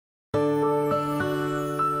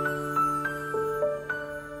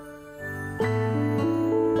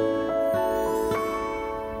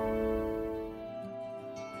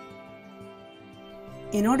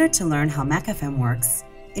In order to learn how Macafem works,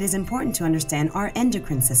 it is important to understand our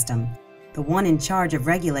endocrine system, the one in charge of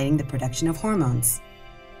regulating the production of hormones.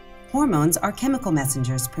 Hormones are chemical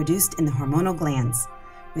messengers produced in the hormonal glands,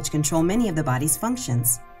 which control many of the body's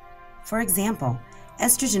functions. For example,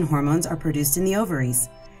 estrogen hormones are produced in the ovaries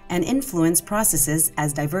and influence processes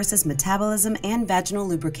as diverse as metabolism and vaginal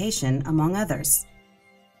lubrication, among others.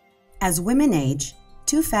 As women age,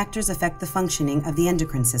 two factors affect the functioning of the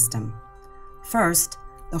endocrine system. First,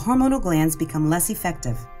 the hormonal glands become less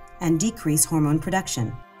effective and decrease hormone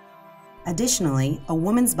production. Additionally, a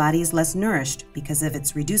woman's body is less nourished because of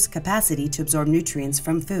its reduced capacity to absorb nutrients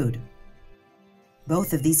from food.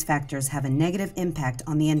 Both of these factors have a negative impact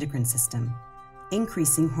on the endocrine system,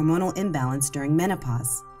 increasing hormonal imbalance during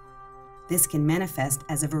menopause. This can manifest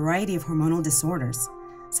as a variety of hormonal disorders,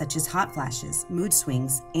 such as hot flashes, mood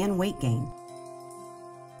swings, and weight gain.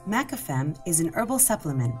 Macafem is an herbal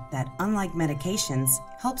supplement that, unlike medications,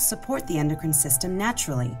 helps support the endocrine system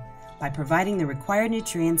naturally by providing the required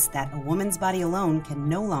nutrients that a woman's body alone can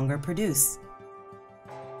no longer produce.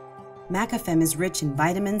 Macafem is rich in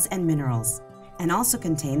vitamins and minerals and also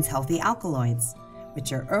contains healthy alkaloids,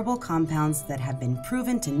 which are herbal compounds that have been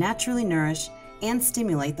proven to naturally nourish and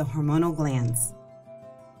stimulate the hormonal glands.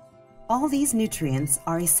 All these nutrients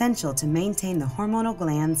are essential to maintain the hormonal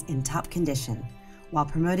glands in top condition, while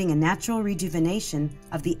promoting a natural rejuvenation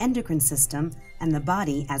of the endocrine system and the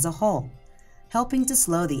body as a whole, helping to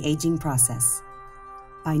slow the aging process.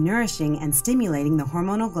 By nourishing and stimulating the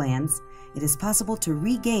hormonal glands, it is possible to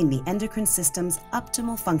regain the endocrine system's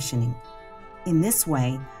optimal functioning. In this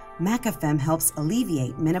way, Macafem helps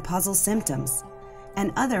alleviate menopausal symptoms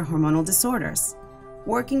and other hormonal disorders,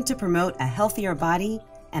 working to promote a healthier body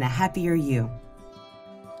and a happier you.